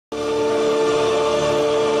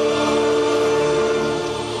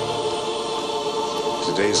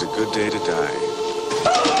Today's a good day to die.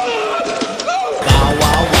 Bow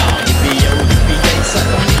wow wow, yippee-yo, yippee-yay, suck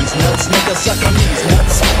on these nuts, nigga, suck on these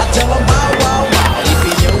nuts. I tell 'em bow wow wow,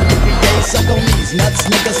 yippee-yo, yippee-yay, suck on these nuts,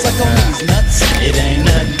 nigga, suck on these nuts. It ain't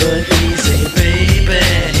nothing but easy, baby.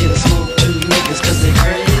 He'll smoke two niggas 'cause they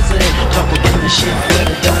crazy. Talk again the shit, but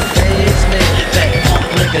it don't faze me. That punk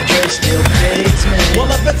nigga Dre still pays me.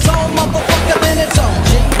 Well, if it's on, motherfucker, then it's on,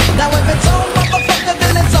 G. Now if it's on, motherfucker,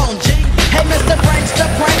 then it's on, G. Hey, Mr. Prankster,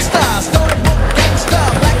 prankster, storybook gangster,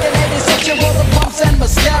 black and 86 year old pumps and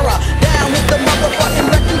mascara. Down with the motherfucking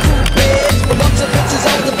wrecking crew, bitch. But once the bitches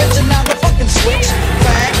on the bitch and now the fucking switch.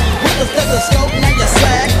 Back with the stethoscope, now you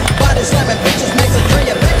swag. Body slamming bitches makes a Dre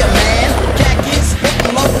a bigger man. Khakis,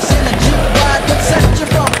 hitting lows in a G-Ride. What set you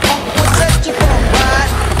from punk? What set you from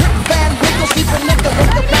ride? Rick Van Winkle, sleeping nigga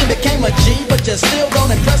with the flame became a G, but you still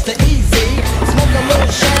don't impress the easy. Smoke a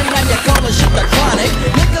little shine, now